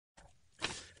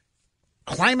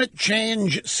Climate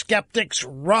change skeptics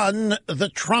run the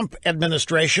Trump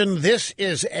administration. This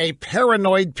is a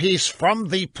paranoid piece from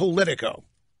the Politico,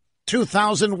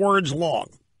 2,000 words long.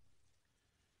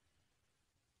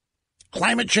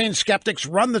 Climate change skeptics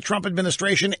run the Trump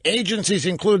administration. Agencies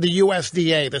include the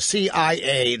USDA, the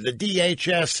CIA, the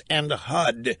DHS, and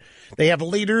HUD. They have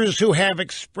leaders who have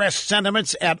expressed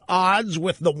sentiments at odds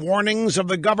with the warnings of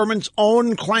the government's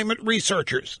own climate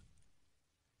researchers.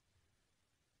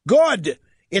 Good.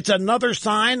 It's another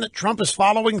sign that Trump is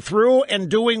following through and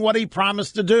doing what he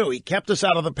promised to do. He kept us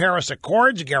out of the Paris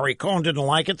Accords. Gary Cohn didn't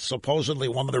like it, supposedly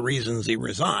one of the reasons he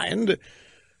resigned.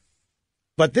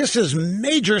 But this is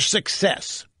major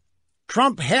success.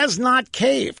 Trump has not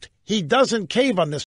caved. He doesn't cave on this